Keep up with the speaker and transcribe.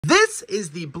This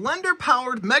is the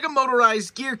blender-powered Mega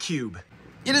Motorized Gearcube.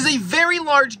 It is a very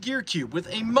large gear cube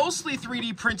with a mostly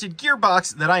 3D printed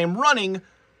gearbox that I am running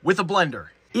with a blender.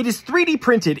 It is 3D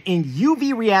printed in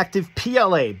UV reactive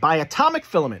PLA by Atomic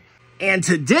Filament. And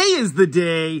today is the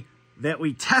day that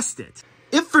we test it.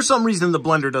 If for some reason the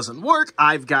blender doesn't work,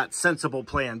 I've got sensible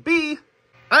plan B.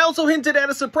 I also hinted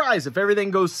at a surprise if everything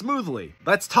goes smoothly.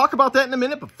 Let's talk about that in a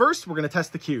minute, but first we're gonna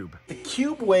test the cube. The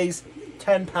cube weighs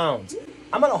 10 pounds.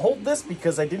 I'm gonna hold this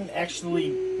because I didn't actually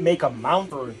make a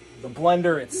mount for the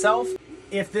blender itself.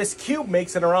 If this cube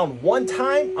makes it around one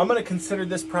time, I'm gonna consider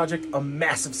this project a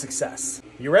massive success.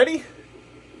 You ready?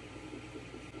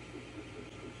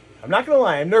 I'm not gonna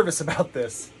lie, I'm nervous about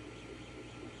this.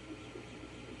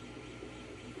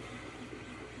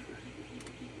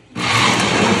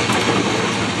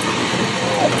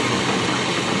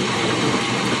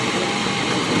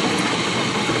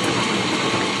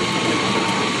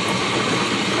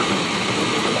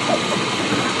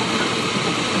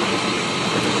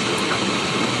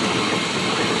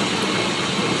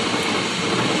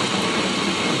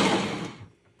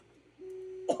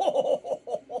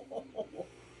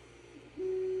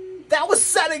 That was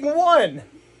setting one.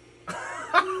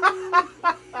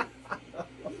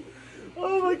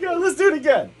 Oh my God, let's do it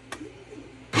again.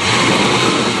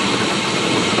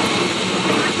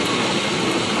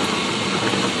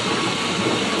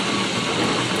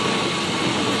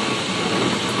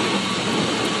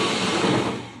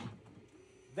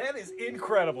 That is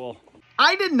incredible.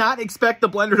 I did not expect the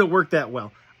blender to work that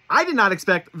well. I did not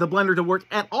expect the blender to work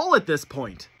at all at this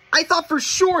point. I thought for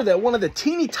sure that one of the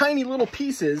teeny tiny little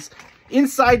pieces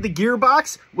inside the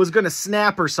gearbox was gonna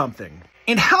snap or something.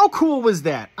 And how cool was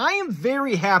that? I am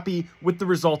very happy with the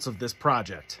results of this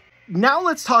project. Now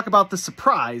let's talk about the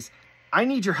surprise. I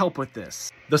need your help with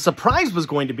this. The surprise was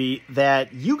going to be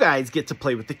that you guys get to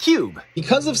play with the cube.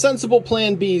 Because of Sensible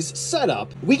Plan B's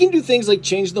setup, we can do things like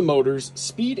change the motor's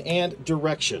speed and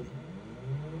direction.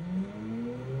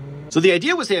 So the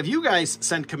idea was to have you guys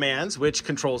send commands, which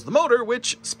controls the motor,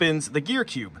 which spins the gear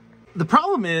cube. The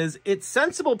problem is, it's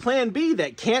Sensible Plan B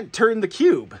that can't turn the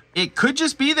cube. It could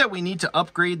just be that we need to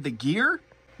upgrade the gear,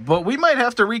 but we might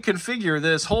have to reconfigure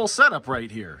this whole setup right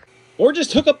here. Or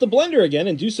just hook up the blender again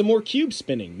and do some more cube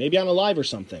spinning, maybe on a live or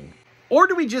something. Or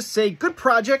do we just say, good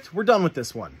project, we're done with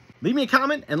this one? Leave me a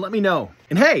comment and let me know.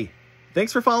 And hey,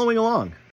 thanks for following along.